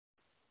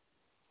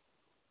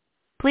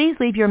Please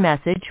leave your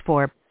message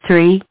for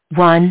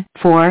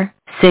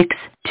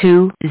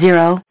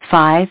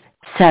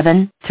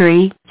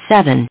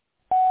 314-620-5737.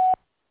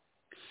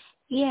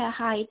 Yeah,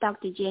 hi,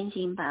 Dr. Jian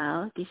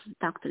Jinbao. This is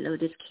Dr.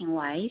 Lotus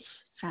King-Weiss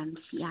from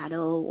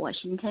Seattle,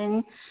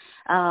 Washington.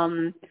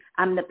 I'm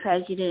the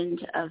president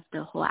of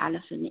the Whole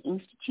Elephant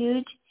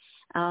Institute.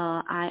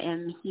 I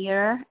am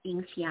here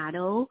in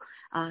Seattle,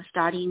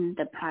 starting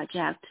the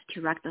project to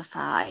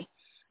rectify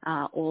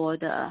all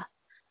the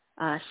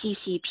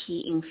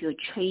CCP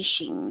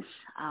infiltrations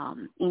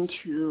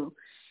into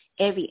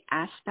every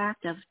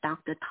aspect of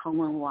Dr.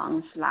 Tongwen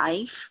Wang's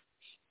life,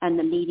 and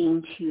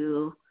leading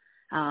to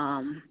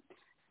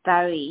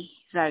very,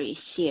 very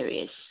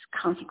serious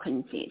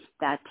consequences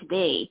that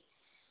today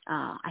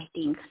I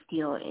think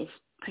still is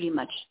pretty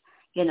much,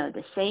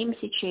 the same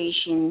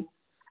situation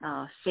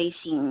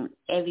facing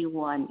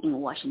everyone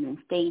in Washington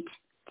State.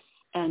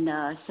 And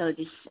so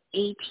this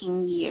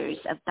 18 years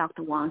of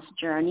Dr. Wang's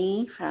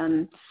journey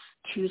from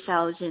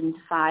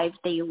 2005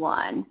 day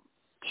one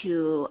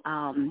to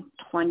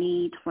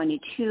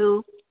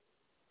 2022,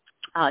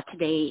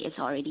 today is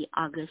already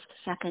August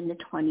 2nd,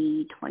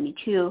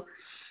 2022.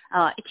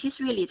 It is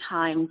really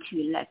time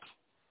to let,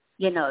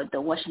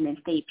 the Washington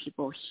State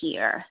people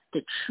hear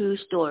the true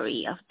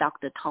story of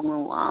Dr.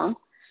 Tongwen Wang.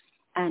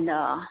 And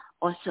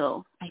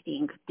also, I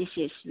think this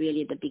is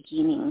really the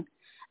beginning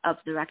of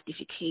the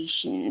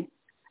rectification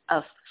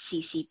of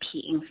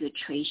CCP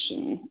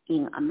infiltration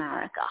in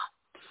America.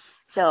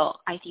 So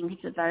I think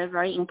it's a very,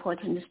 very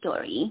important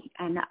story.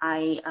 And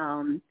I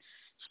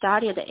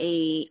started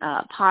a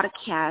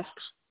podcast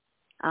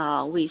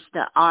with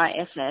the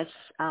RSS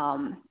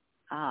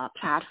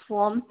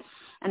platform.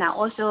 And I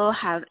also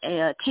have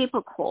a tape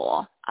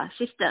call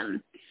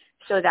system,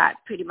 so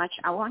that pretty much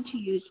I want to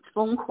use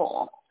phone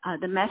call,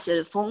 the method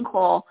of phone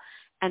call.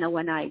 And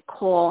when I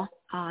call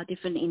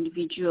different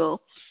individual,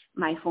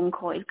 my phone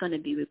call is going to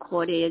be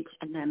recorded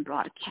and then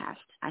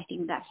broadcast. I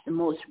think that's the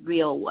most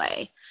real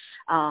way,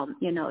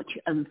 to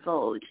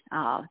unfold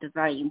the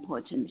very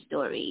important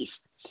stories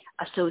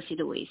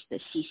associated with the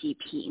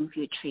CCP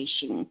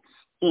infiltration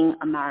in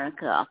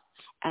America,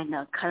 and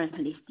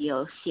currently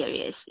still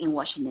serious in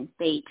Washington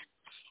State.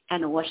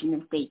 And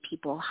Washington State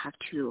people have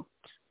to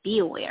be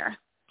aware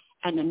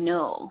and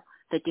know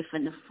the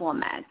different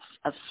formats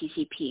of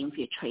CCP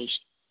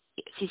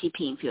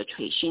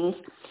infiltrations,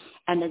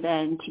 and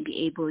then to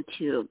be able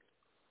to,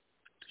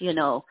 in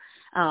a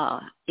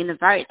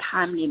very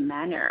timely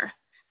manner,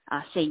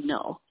 say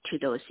no to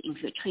those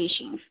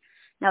infiltrations.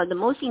 Now, the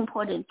most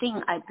important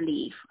thing, I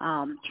believe,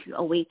 to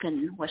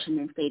awaken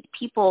Washington State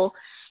people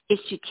is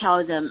to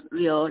tell them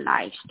real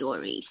life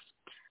stories,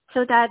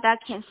 so that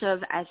can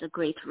serve as a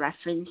great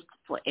reference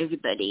for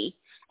everybody,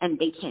 and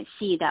they can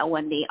see that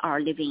when they are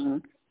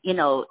living, in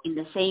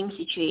the same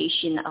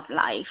situation of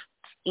life,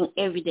 in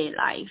everyday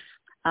life,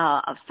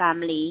 of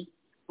family,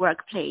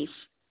 workplace,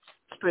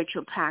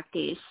 spiritual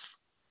practice,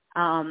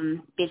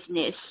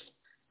 business,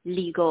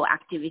 legal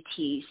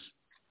activities,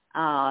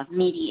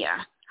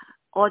 media,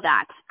 all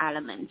that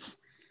elements,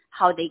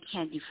 how they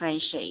can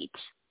differentiate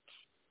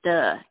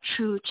the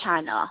true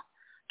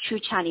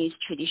Chinese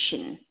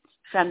tradition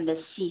from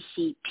the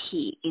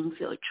CCP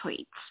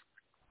infiltrates.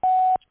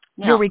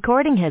 Your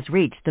recording has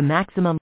reached the maximum